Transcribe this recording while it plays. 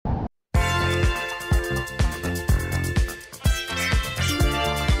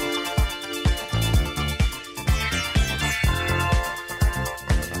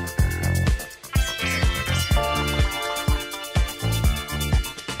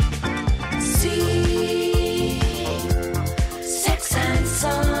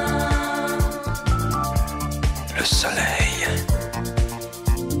Le soleil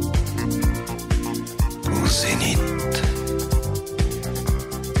au zénith,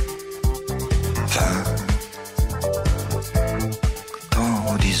 20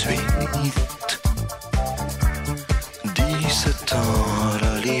 ans, 18, 17 ans à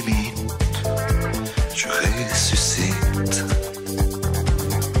la limite, je ressuscite.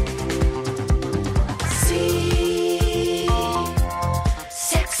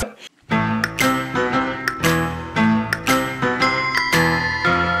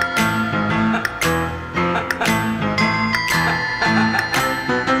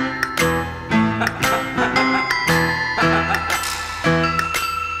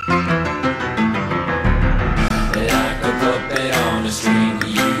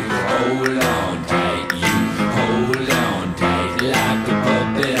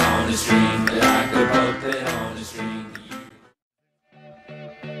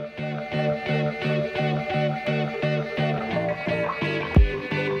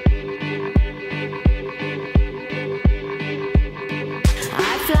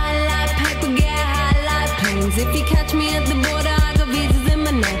 If you catch me at the border, I got visas in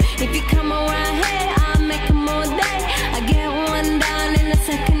my name. If you come around here, I'll make them all day. I get one down in a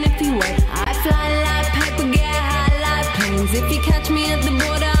second if you wait. I fly like paper, get high like planes. If you catch me at the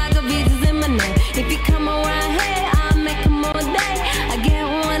border, I got visas in my name. If you come around here, I'll make them all day. I get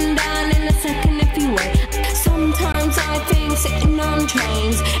one down in a second if you wait. Sometimes I think sitting on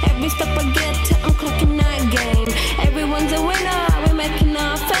trains. Every step I get to, I'm clocking that game. Everyone's a winner, we're making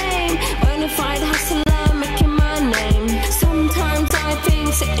our fame. Bonafide hustler.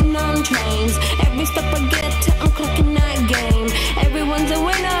 Sitting on trains. Every step I get to, I'm clocking that game. Everyone's a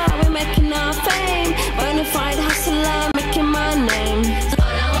winner, we're making our fame. Bonafide hustler, making my name. All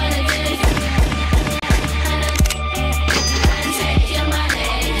I wanna do is and take your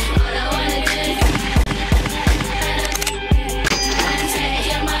money. All I wanna do is and take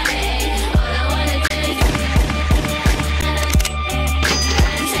your money. All I wanna do is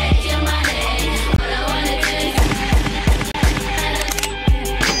and take your money. All I wanna do is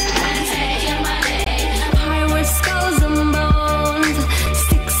skulls and bones,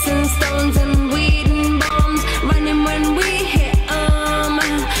 sticks and stones and weed and bombs, running when we hit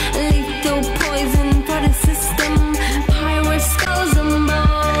lethal poison for the system. Pirate skulls and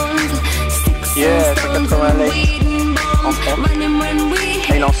bones, sticks and stones and weed and bombs, running when we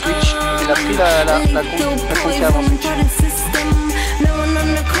hit lethal poison for the system. No one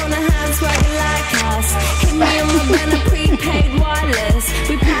on the corner has right like us. Hit me on my banner, prepaid wireless.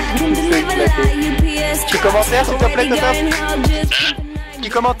 We pack and deliver like UPS. Petit commentaire s'il te plaît, Tata. Petit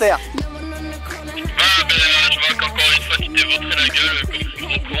commentaire. Je vois qu'encore une fois tu t'es vautré la gueule comme un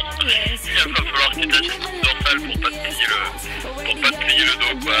gros con. Il va falloir que tu t'achètes une dorsale pour pas te plier le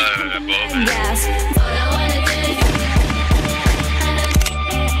dos quoi.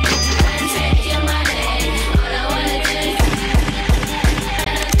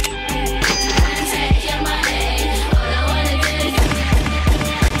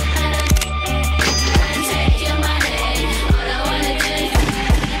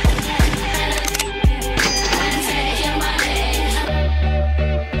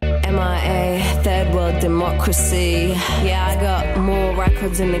 Bon, democracy. Yeah, I got more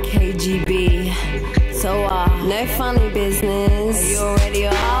records than the KGB. So no funny business. You already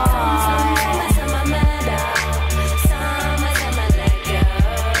are.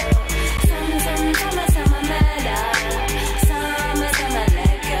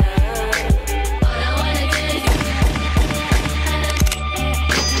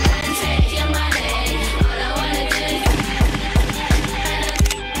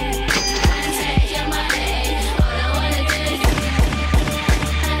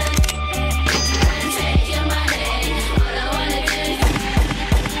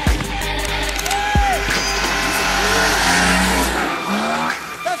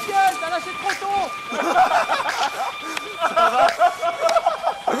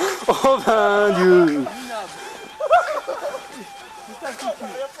 Oh ben Dieu.